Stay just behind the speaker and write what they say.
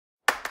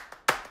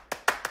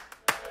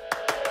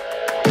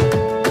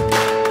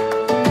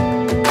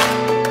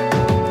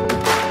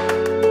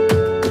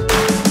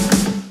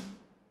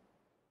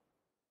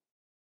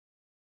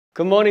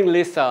Good morning,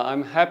 Lisa.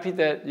 I'm happy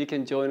that you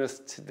can join us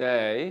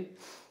today.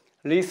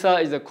 Lisa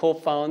is the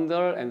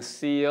co-founder and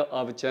CEO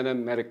of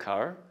Genome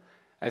Medical,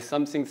 and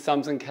something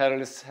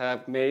catalysts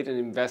have made an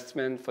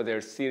investment for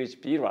their Series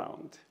B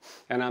round.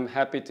 And I'm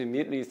happy to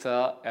meet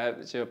Lisa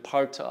as a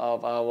part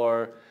of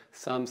our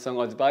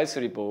Samsung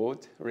advisory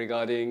board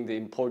regarding the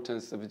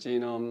importance of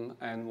genome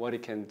and what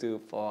it can do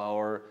for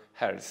our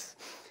health.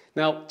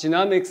 Now,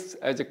 genomics,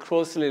 as a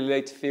closely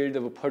related field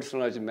of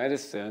personalized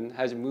medicine,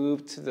 has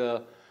moved to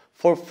the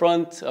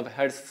forefront of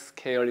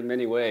healthcare in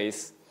many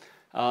ways.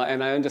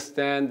 And I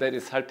understand that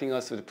it's helping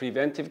us with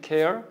preventive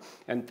care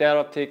and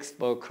therapies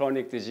for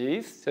chronic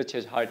disease, such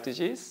as heart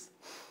disease,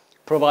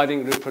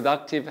 providing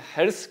reproductive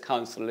health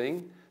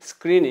counseling,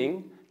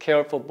 screening,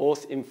 care for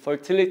both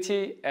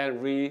infertility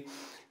and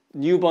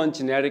newborn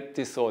genetic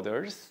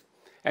disorders,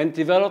 and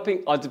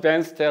developing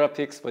advanced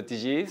therapies for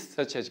disease,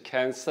 such as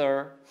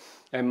cancer,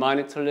 and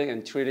monitoring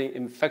and treating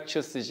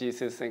infectious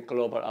diseases and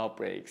global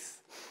outbreaks.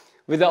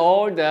 With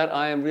all that,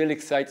 I am really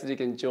excited you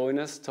can join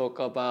us, talk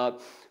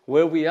about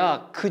where we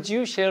are. Could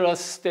you share a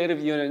State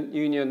of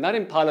Union, not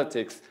in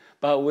politics,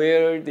 but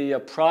where the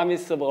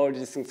promise of all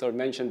these things are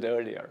mentioned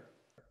earlier?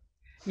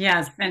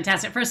 Yes,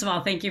 fantastic. First of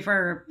all, thank you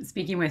for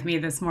speaking with me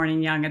this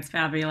morning, Young. It's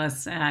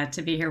fabulous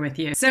to be here with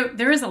you. So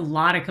there is a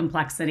lot of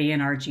complexity in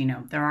our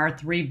genome. There are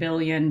 3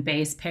 billion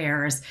base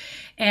pairs.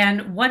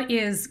 And what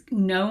is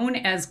known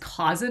as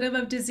causative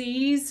of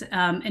disease,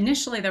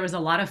 initially there was a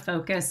lot of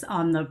focus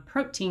on the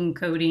protein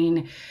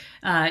coding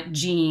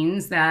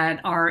genes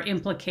that are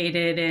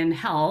implicated in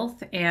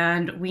health.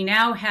 And we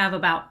now have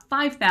about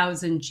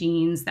 5,000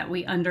 genes that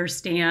we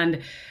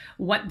understand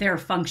what their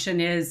function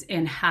is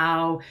and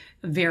how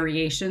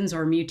variations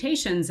or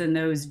mutations in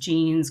those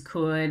genes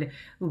could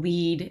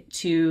lead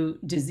to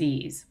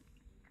disease.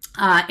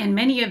 And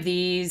many of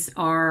these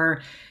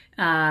are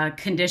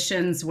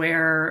conditions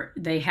where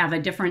they have a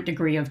different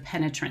degree of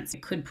penetrance.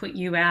 It could put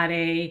you at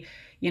a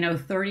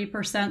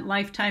 30%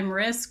 lifetime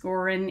risk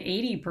or an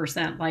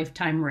 80%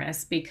 lifetime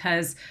risk,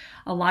 because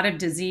a lot of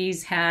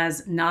disease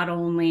has not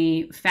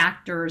only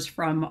factors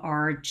from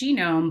our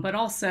genome, but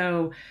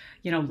also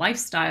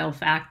lifestyle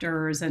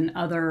factors and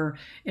other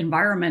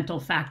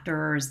environmental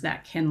factors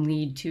that can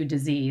lead to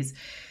disease.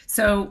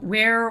 So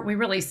where we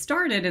really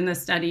started in the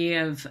study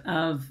of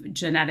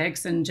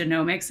genetics and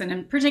genomics, and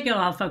in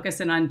particular, I'll focus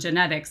in on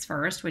genetics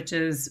first, which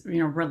is,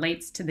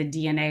 relates to the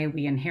DNA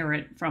we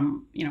inherit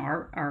from,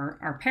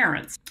 our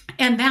parents.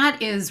 And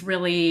that is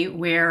really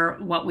where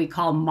what we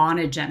call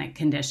monogenic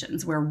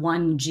conditions, where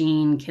one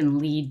gene can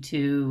lead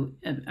to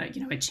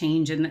a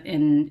change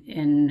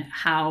in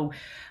how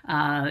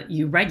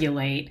you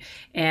regulate,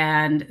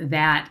 and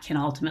that can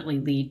ultimately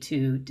lead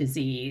to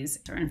disease.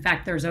 In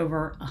fact, there's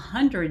over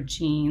 100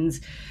 genes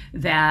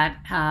that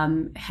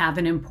have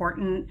an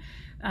important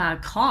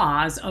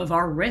cause of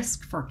our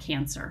risk for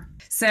cancer.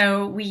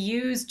 So we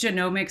use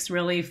genomics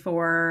really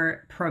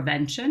for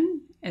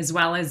prevention as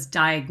well as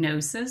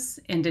diagnosis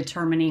and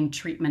determining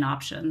treatment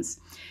options.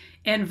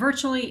 And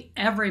virtually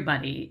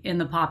everybody in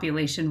the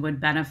population would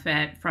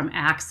benefit from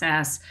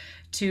access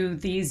to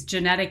these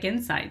genetic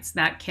insights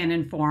that can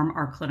inform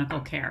our clinical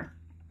care.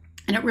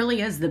 And it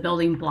really is the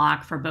building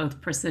block for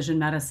both precision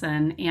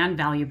medicine and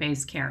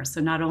value-based care.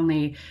 So not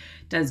only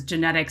does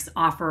genetics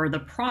offer the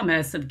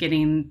promise of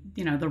getting,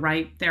 the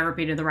right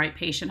therapy to the right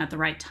patient at the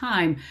right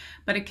time,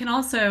 but it can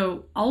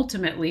also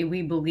ultimately,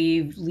 we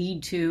believe,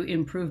 lead to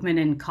improvement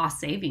in cost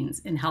savings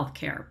in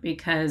healthcare,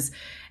 because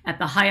at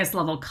the highest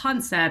level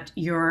concept,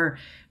 you're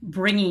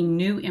bringing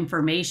new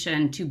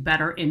information to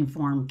better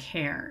inform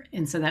care.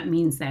 And so that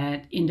means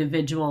that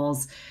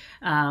individuals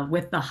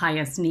with the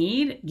highest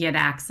need get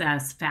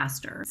access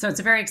faster. So it's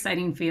a very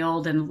exciting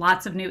field, and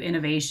lots of new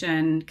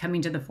innovation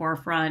coming to the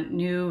forefront,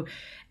 new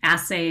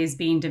assays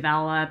being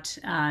developed,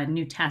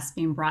 new tests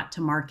being brought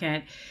to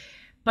market,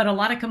 but a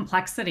lot of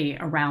complexity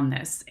around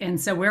this. And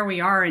so where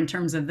we are in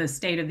terms of the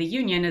State of the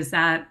Union is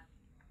that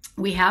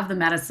we have the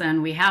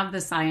medicine, we have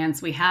the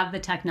science, we have the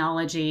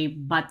technology,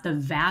 but the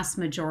vast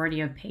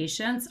majority of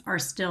patients are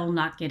still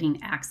not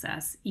getting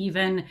access,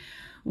 even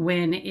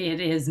when it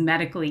is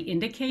medically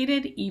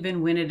indicated,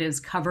 even when it is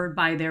covered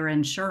by their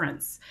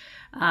insurance.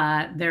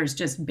 There's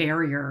just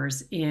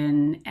barriers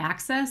in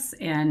access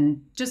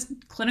and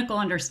just clinical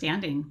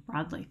understanding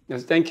broadly.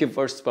 Yes, thank you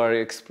first for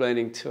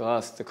explaining to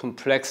us the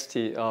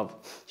complexity of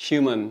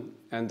human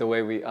and the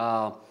way we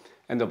are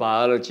and the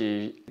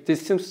biology. There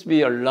seems to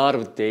be a lot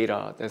of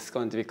data that's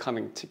going to be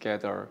coming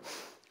together.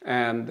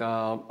 And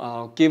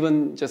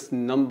given just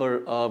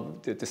number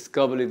of the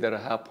discovery that are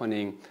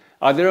happening,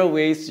 are there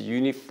ways to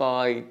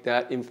unify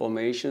that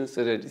information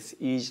so that it's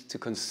easy to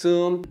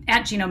consume?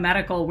 At Genome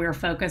Medical, we're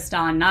focused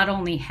on not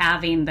only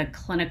having the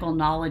clinical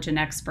knowledge and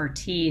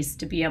expertise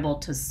to be able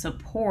to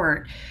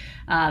support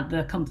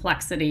the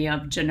complexity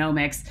of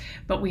genomics,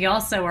 but we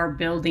also are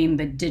building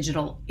the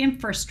digital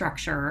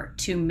infrastructure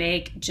to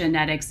make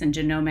genetics and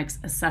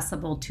genomics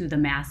accessible to the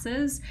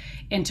masses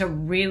and to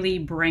really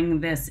bring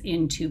this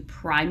into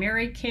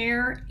primary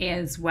care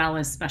as well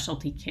as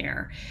specialty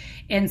care.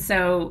 And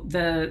so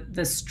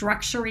the structure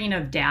structuring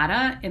of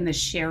data and the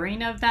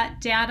sharing of that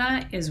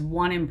data is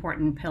one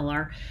important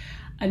pillar.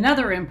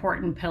 Another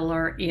important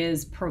pillar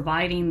is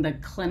providing the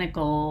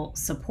clinical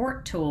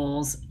support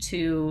tools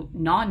to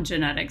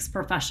non-genetics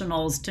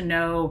professionals to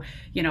know,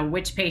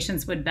 which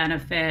patients would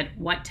benefit,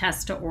 what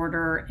tests to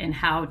order, and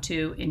how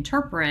to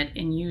interpret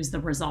and use the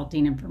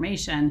resulting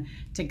information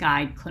to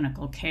guide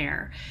clinical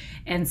care.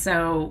 And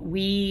so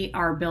we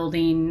are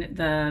building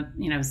the,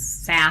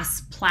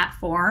 SaaS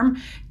platform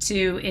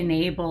to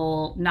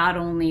enable not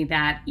only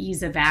that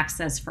ease of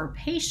access for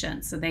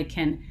patients so they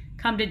can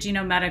come to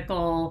Genome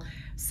Medical,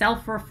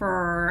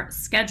 self-refer,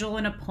 schedule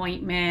an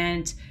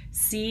appointment,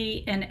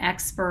 see an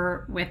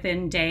expert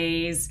within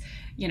days,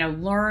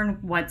 learn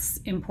what's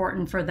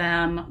important for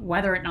them,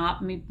 whether or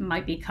not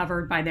might be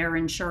covered by their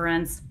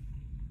insurance,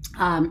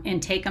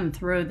 and take them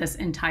through this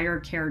entire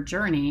care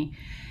journey.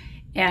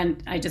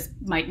 And I just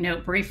might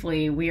note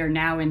briefly, we are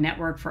now in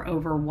network for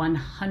over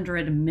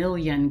 100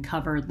 million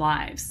covered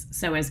lives.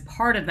 So as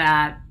part of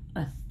that,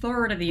 a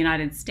third of the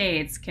United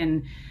States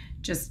can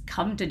just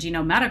come to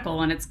Genome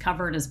Medical and it's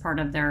covered as part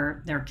of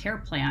their care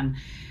plan.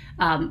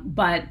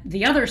 But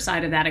the other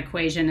side of that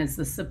equation is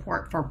the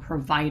support for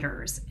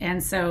providers.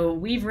 And so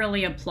we've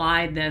really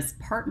applied this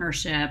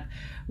partnership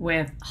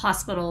with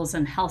hospitals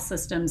and health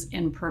systems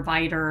and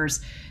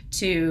providers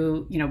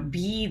to,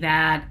 be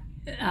that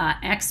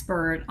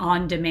expert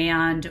on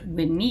demand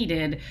when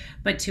needed,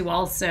 but to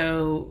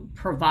also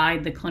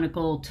provide the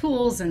clinical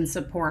tools and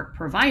support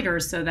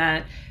providers so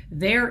that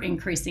they're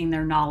increasing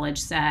their knowledge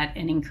set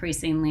and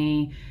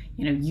increasingly,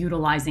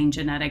 utilizing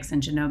genetics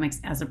and genomics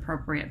as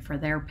appropriate for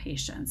their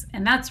patients.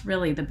 And that's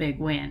really the big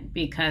win,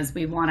 because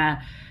we want to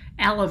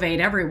elevate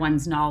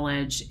everyone's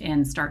knowledge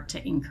and start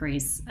to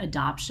increase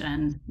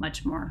adoption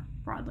much more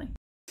broadly.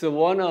 So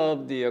one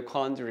of the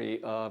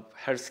quandary of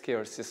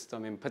healthcare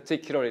system, in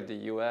particular in the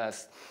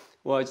US,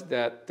 was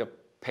that the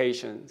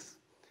patients,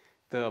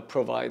 the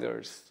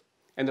providers,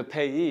 and the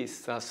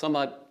payees are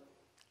somewhat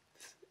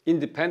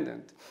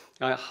independent.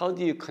 How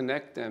do you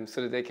connect them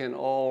so that they can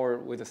all,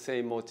 with the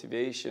same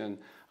motivation?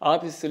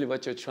 Obviously,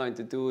 what you're trying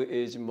to do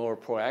is more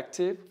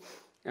proactive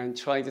and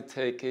trying to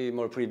take a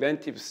more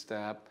preventive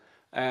step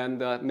and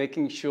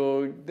making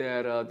sure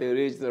that there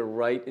is the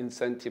right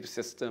incentive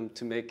system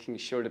to making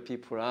sure that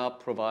people are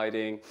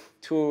providing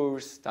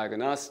tools,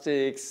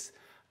 diagnostics,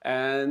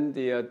 and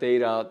the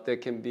data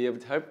that can be able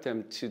to help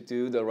them to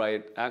do the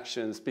right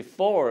actions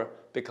before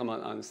become an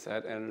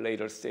onset and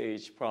later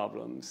stage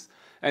problems.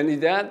 And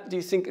is that, do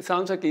you think, it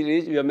sounds like it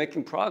is, you are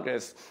making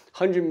progress.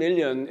 100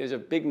 million is a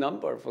big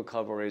number for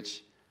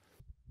coverage.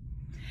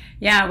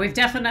 Yeah, we've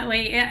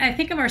definitely, I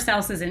think of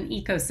ourselves as an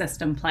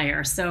ecosystem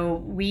player. So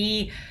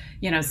we,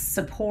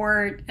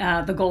 support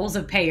the goals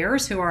of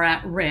payers who are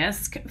at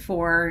risk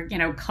for,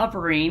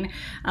 covering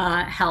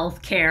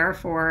health care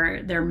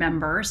for their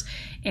members.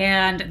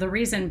 And the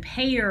reason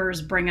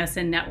payers bring us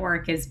in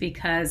network is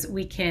because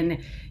we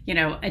can,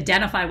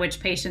 identify which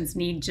patients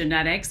need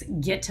genetics,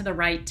 get to the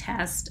right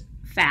test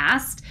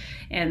fast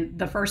and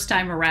the first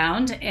time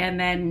around, and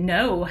then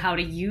know how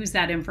to use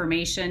that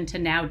information to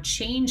now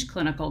change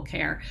clinical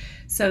care.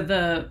 So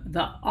the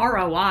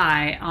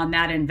ROI on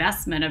that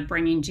investment of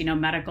bringing Genome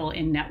Medical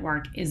in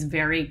network is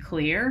very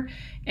clear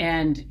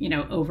and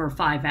over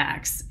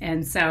 5x.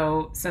 And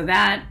so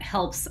that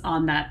helps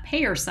on that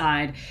payer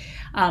side.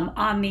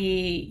 On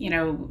the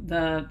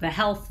the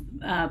health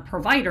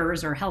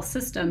providers or health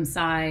system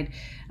side,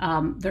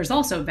 there's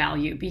also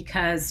value,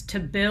 because to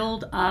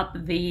build up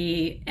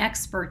the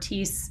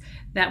expertise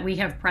that we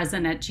have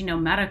present at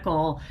Genome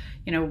Medical,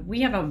 we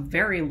have a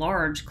very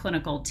large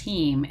clinical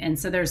team. And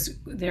so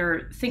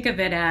think of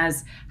it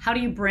as, how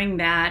do you bring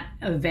that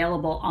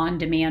available on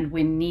demand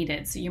when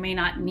needed? So you may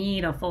not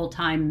need a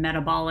full-time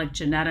metabolic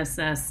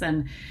geneticist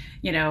and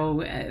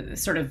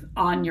sort of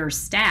on your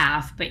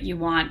staff, but you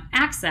want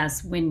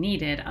access when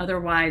needed.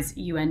 Otherwise,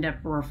 you end up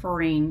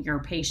referring your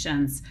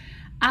patients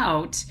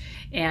out.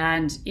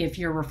 And if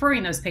you're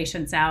referring those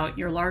patients out,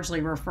 you're largely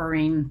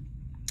referring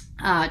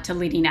to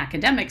leading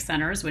academic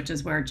centers, which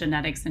is where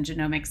genetics and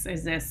genomics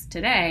exists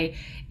today.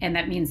 And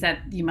that means that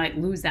you might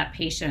lose that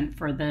patient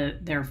for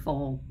their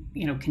full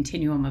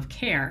continuum of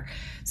care.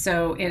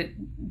 So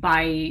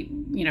by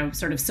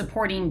sort of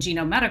supporting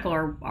Genome Medical,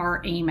 or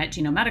our aim at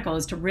Genome Medical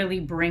is to really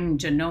bring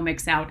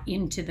genomics out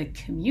into the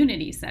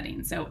community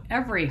setting. So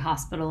every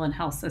hospital and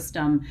health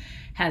system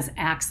has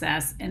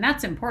access, and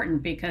that's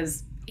important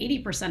because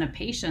 80% of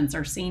patients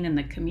are seen in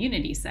the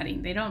community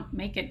setting. They don't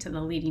make it to the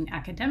leading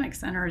academic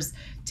centers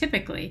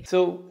typically.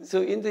 So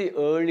in the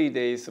early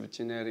days of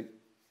genetic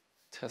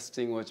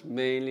testing was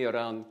mainly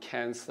around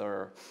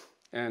cancer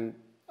and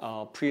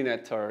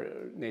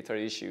prenatal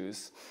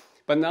issues.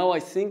 But now I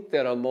think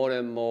there are more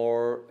and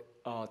more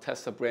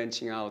tests are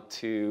branching out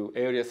to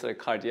areas like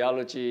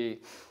cardiology,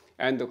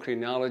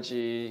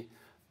 endocrinology,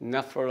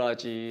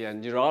 nephrology,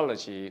 and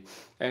neurology.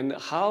 And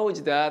how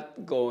is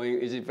that going?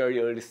 Is it very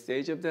early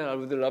stage of that? I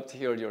would love to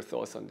hear your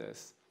thoughts on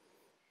this.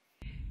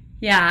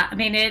 Yeah, I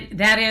mean,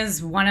 that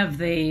is one of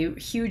the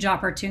huge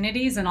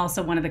opportunities and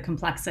also one of the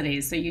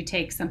complexities. So you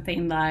take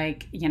something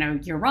like,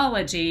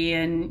 urology,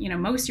 and,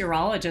 most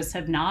urologists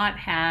have not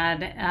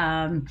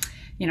had,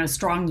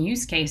 strong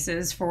use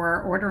cases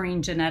for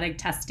ordering genetic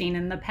testing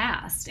in the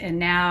past. And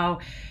now,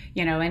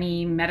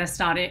 any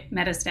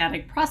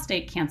metastatic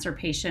prostate cancer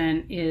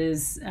patient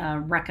is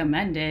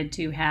recommended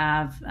to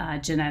have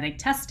genetic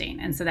testing.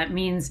 And so that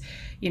means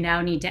you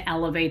now need to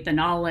elevate the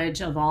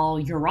knowledge of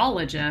all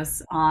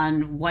urologists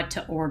on what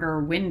to order,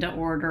 when to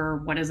order,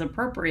 what is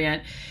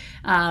appropriate.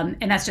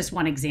 And that's just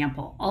one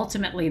example.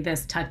 Ultimately,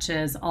 this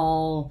touches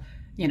all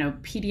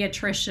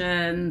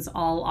pediatricians,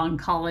 all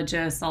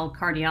oncologists, all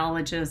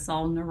cardiologists,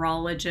 all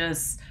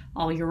neurologists,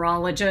 all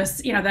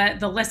urologists,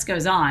 the list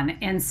goes on.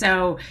 And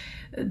so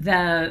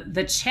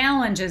the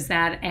challenge is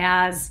that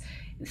as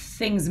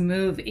things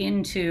move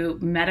into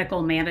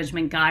medical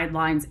management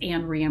guidelines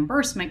and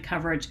reimbursement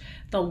coverage,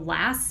 the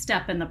last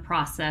step in the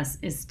process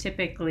is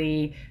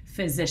typically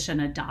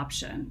physician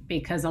adoption,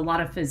 because a lot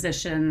of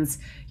physicians,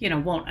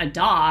 won't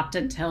adopt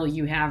until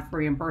you have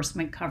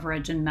reimbursement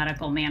coverage and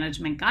medical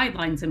management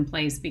guidelines in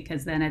place,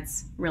 because then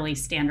it's really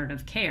standard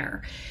of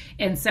care.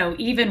 And so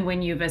even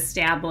when you've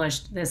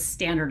established this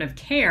standard of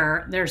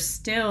care, there's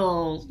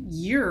still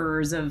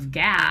years of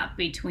gap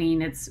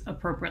between it's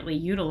appropriately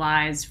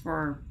utilized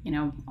for,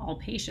 all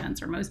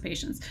patients or most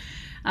patients.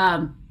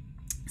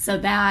 So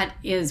that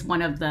is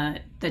one of the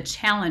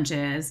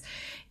challenges,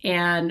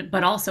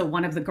 but also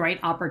one of the great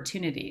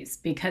opportunities,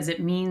 because it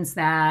means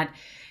that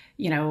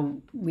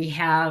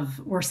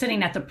we're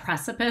sitting at the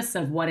precipice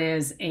of what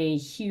is a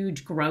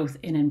huge growth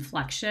and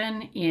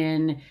inflection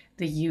in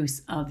the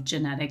use of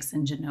genetics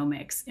and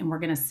genomics. And we're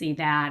going to see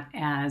that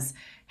as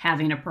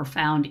having a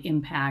profound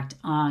impact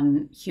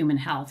on human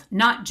health,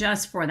 not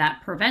just for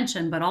that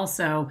prevention, but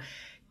also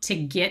to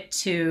get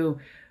to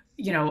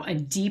a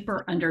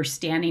deeper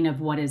understanding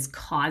of what is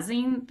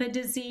causing the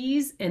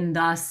disease, and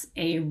thus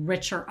a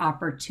richer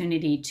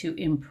opportunity to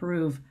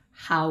improve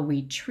how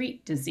we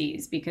treat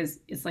disease, because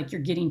it's like you're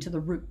getting to the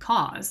root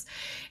cause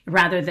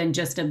rather than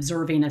just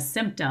observing a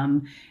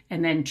symptom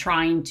and then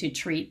trying to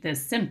treat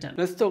this symptom.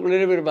 Let's talk a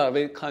little bit about a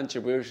very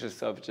controversial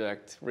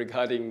subject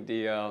regarding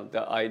the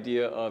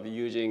idea of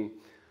using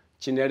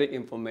genetic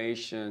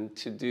information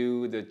to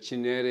do the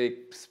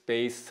genetic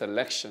space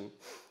selection.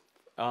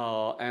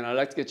 And I'd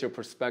like to get your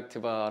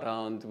perspective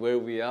around where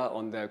we are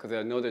on that, because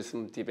I know there's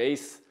some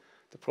debates,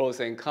 the pros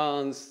and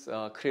cons.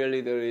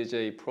 Clearly, there is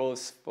a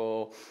pros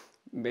for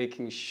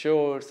making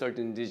sure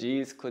certain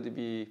disease could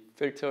be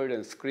filtered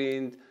and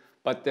screened,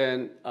 but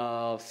then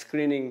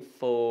screening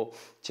for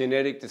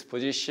genetic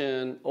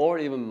disposition or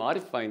even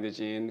modifying the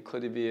gene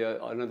could be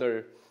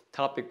another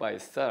topic by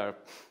itself.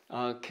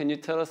 Can you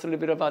tell us a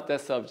little bit about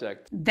that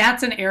subject?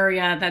 That's an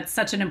area that's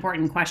such an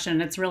important question.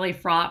 It's really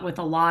fraught with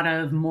a lot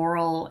of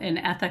moral and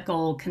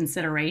ethical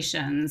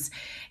considerations.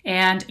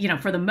 And,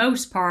 for the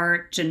most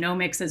part,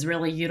 genomics is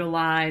really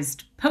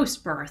utilized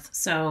post-birth.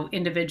 So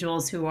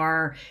individuals who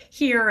are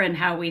here and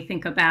how we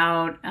think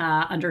about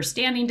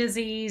understanding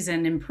disease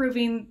and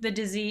improving the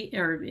disease,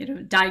 or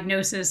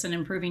diagnosis and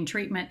improving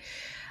treatment.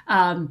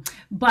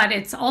 But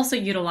it's also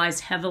utilized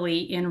heavily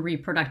in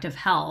reproductive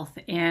health.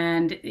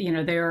 And,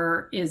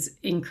 there is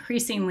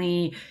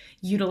increasingly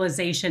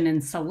utilization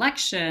and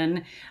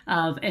selection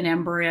of an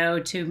embryo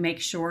to make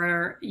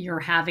sure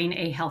you're having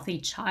a healthy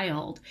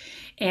child.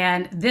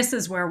 And this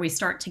is where we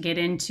start to get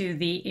into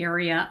the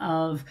area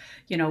of,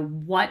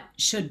 what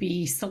should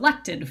be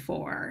selected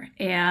for.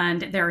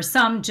 And there are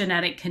some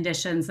genetic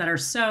conditions that are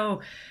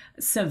so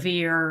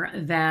severe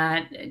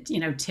that,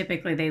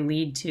 typically they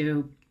lead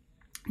to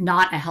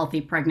not a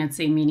healthy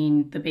pregnancy,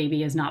 meaning the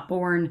baby is not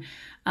born,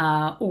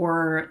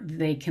 or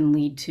they can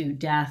lead to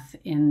death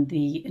in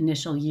the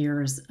initial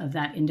years of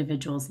that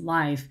individual's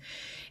life.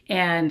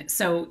 And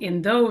so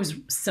in those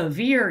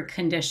severe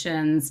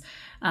conditions,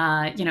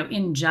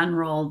 in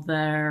general,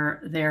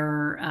 and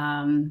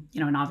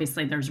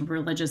obviously there's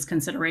religious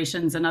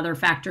considerations and other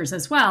factors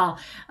as well,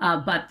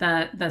 but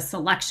the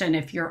selection,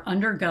 if you're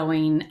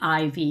undergoing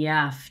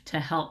IVF to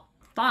help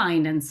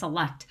find and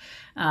select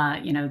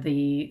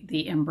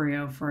the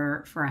embryo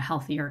for a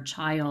healthier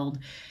child,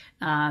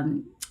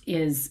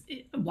 is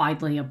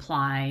widely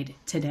applied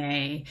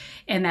today.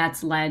 And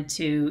that's led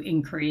to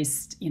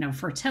increased,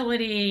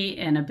 fertility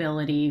and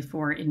ability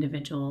for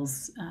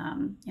individuals,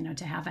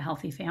 to have a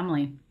healthy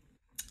family.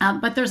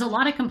 But there's a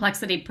lot of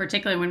complexity,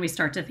 particularly when we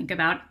start to think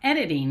about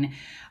editing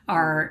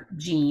our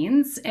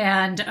genes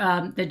and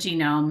the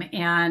genome.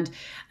 And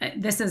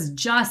this is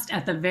just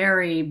at the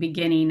very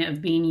beginning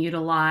of being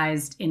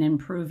utilized in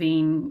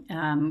improving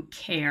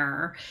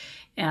care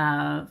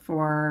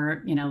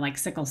for, like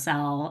sickle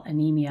cell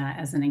anemia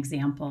as an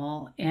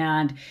example.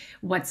 And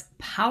what's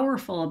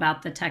powerful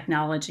about the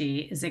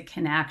technology is it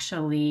can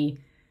actually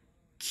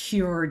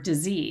cure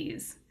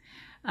disease.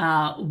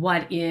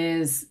 What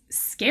is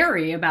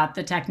scary about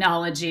the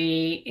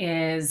technology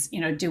is,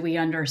 do we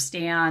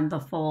understand the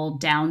full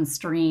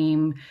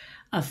downstream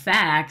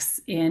effects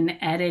in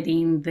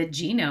editing the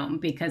genome,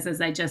 because as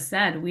I just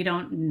said, we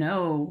don't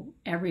know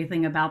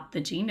everything about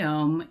the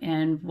genome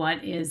and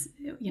what is,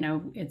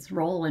 its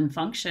role and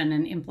function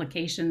and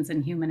implications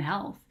in human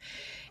health.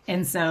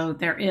 And so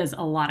there is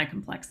a lot of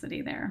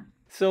complexity there.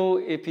 So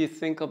if you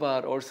think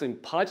about also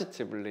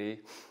positively,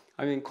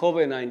 I mean,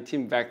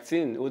 COVID-19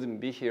 vaccine wouldn't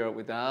be here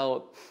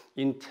without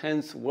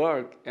intense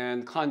work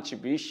and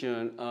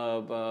contribution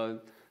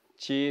of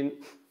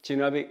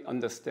genomic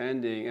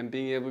understanding and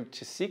being able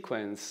to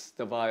sequence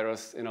the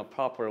virus in a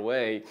proper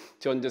way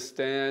to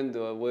understand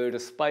where the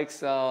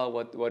spikes are,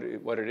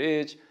 what it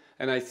is.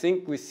 And I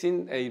think we've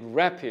seen a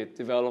rapid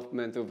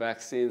development of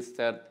vaccines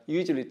that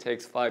usually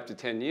takes 5 to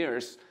 10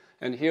 years.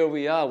 And here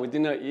we are,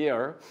 within a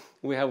year,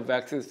 we have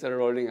vaccines that are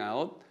rolling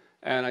out.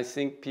 And I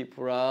think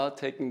people are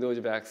taking those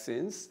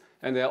vaccines,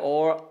 and they're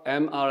all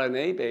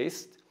mRNA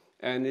based,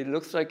 and it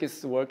looks like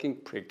it's working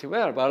pretty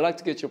well. But I'd like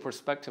to get your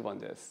perspective on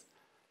this.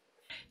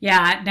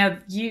 Yeah, now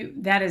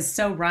that is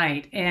so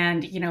right.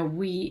 And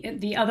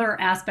the other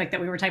aspect that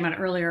we were talking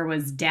about earlier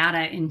was data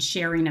and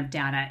sharing of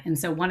data. And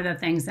so one of the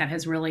things that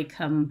has really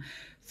come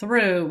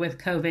through with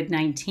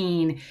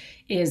COVID-19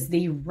 is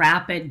the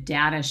rapid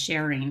data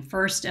sharing,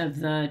 first of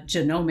the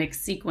genomic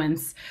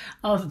sequence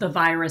of the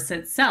virus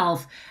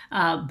itself,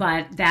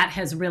 but that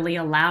has really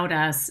allowed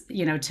us,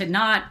 to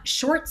not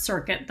short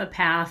circuit the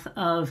path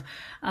of,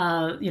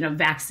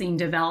 vaccine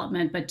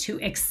development, but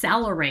to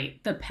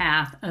accelerate the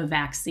path of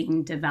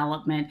vaccine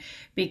development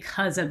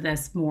because of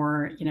this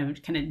more,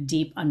 kind of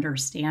deep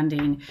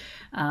understanding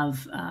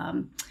of,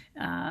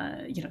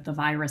 the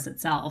virus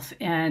itself.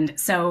 And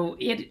so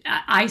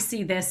I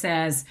see this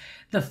as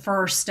the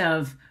first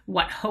of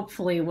what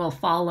hopefully will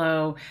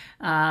follow,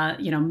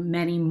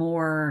 many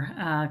more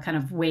kind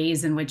of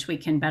ways in which we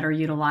can better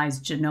utilize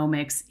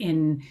genomics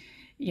in,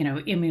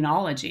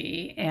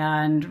 immunology,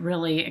 and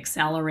really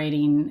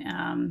accelerating,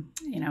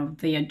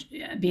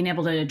 being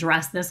able to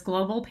address this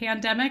global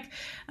pandemic,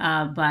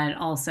 but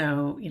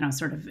also,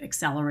 sort of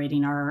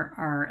accelerating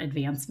our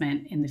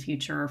advancement in the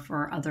future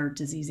for other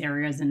disease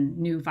areas and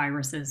new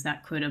viruses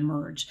that could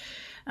emerge.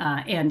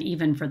 And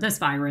even for this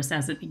virus,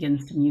 as it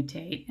begins to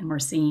mutate, and we're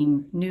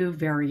seeing new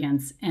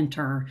variants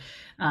enter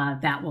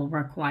that will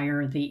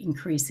require the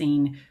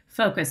increasing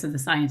focus of the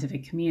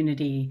scientific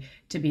community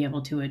to be able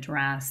to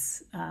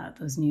address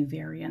those new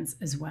variants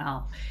as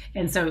well.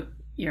 And so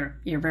you're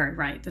very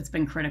right. That's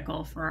been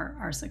critical for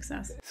our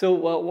success. So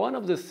one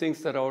of the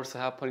things that also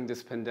happened in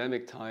this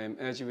pandemic time,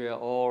 as we are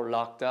all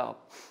locked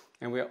up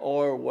and we are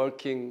all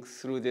working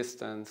through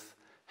distance,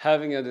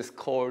 having this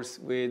course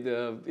with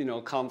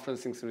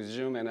conferencing through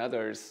Zoom and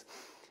others,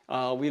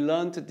 we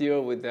learned to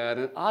deal with that.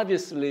 And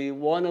obviously,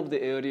 one of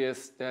the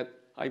areas that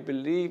I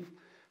believe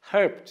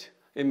helped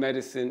in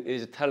medicine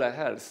is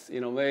telehealth,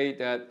 in a way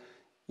that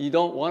you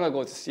don't want to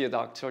go to see a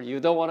doctor, you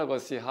don't want to go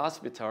see a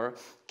hospital,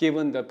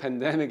 given the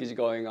pandemic is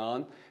going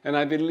on. And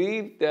I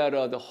believe that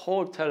the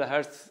whole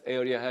telehealth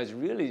area has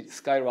really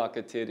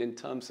skyrocketed in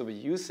terms of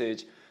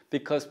usage,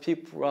 because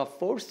people are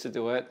forced to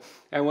do it.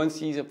 And once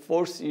you're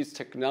forced to use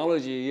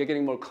technology, you're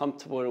getting more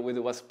comfortable with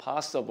what's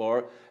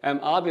possible.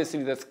 And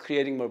obviously, that's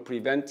creating more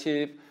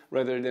preventive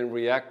rather than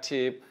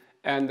reactive,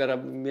 and that are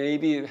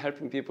maybe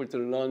helping people to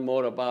learn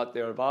more about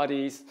their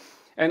bodies.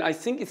 And I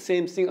think it's the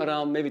same thing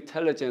around maybe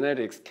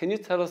telegenetics. Can you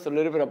tell us a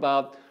little bit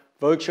about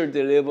virtual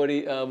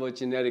delivery of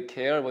genetic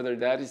care, whether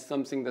that is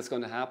something that's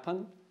going to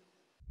happen?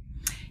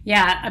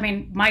 Yeah, I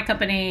mean, my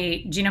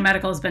company, Genome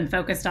Medical, has been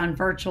focused on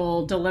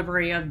virtual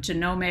delivery of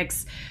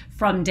genomics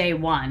from day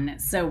one.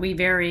 So we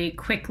very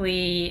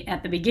quickly,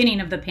 at the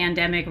beginning of the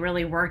pandemic,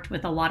 really worked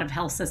with a lot of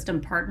health system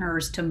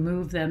partners to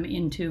move them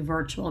into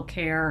virtual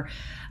care,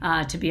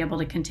 to be able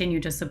to continue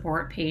to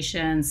support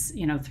patients,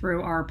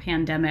 through our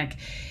pandemic.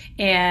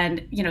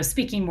 And,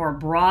 speaking more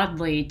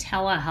broadly,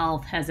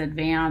 telehealth has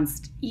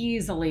advanced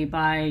easily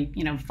by,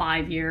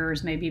 5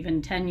 years, maybe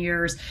even 10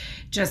 years,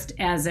 just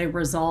as a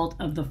result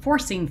of the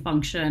forcing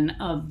function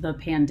of the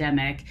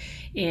pandemic.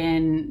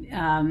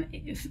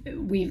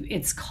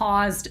 It's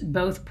caused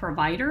both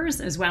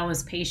providers as well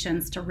as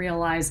patients to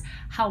realize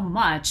how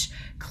much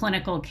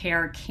clinical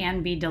care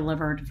can be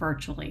delivered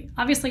virtually.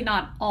 Obviously,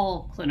 not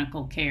all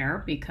clinical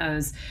care,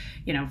 because,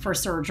 for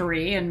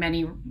surgery and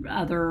many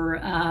other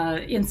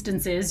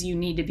instances, you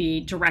need to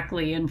be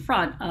directly in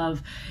front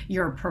of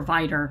your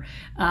provider.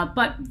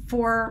 But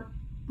for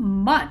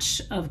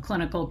much of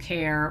clinical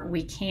care,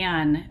 we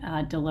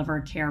can deliver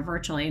care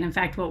virtually. And in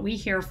fact, what we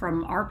hear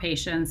from our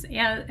patients,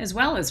 as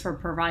well as for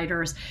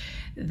providers,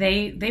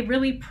 they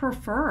really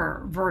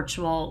prefer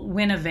virtual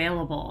when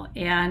available.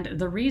 And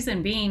the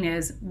reason being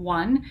is,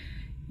 one,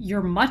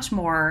 you're much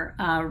more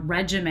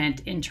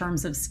regiment in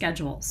terms of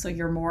schedule. So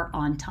you're more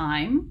on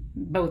time,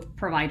 both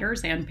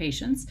providers and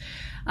patients.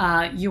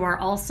 You are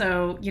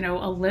also,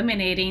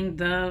 eliminating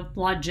the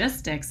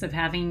logistics of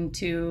having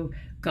to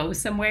go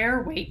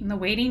somewhere, wait in the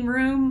waiting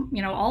room,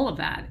 all of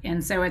that.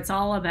 And so it's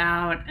all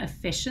about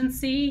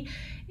efficiency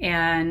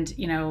and,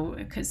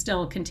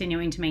 still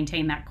continuing to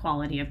maintain that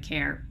quality of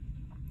care.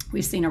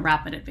 We've seen a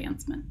rapid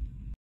advancement.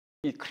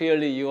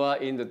 Clearly, you are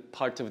in the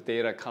part of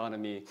data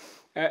economy.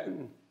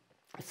 And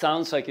it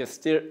sounds like you're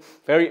still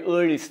very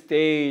early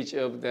stage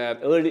of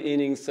that, early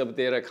innings of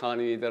data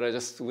economy that are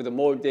just with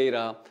more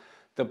data.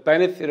 The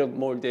benefit of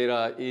more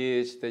data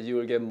is that you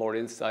will get more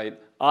insight.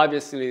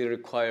 Obviously, it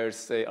requires,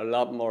 say, a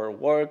lot more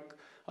work,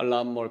 a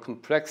lot more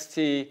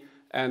complexity,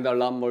 and a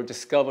lot more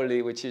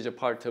discovery, which is a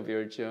part of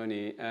your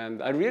journey.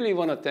 And I really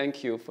want to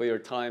thank you for your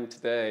time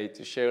today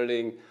to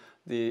sharing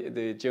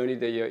the journey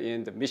that you're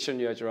in, the mission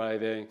you're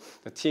driving,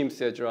 the teams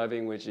you're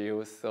driving with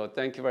you. So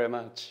thank you very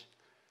much.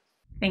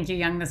 Thank you,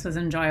 Young. This was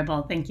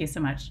enjoyable. Thank you so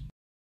much.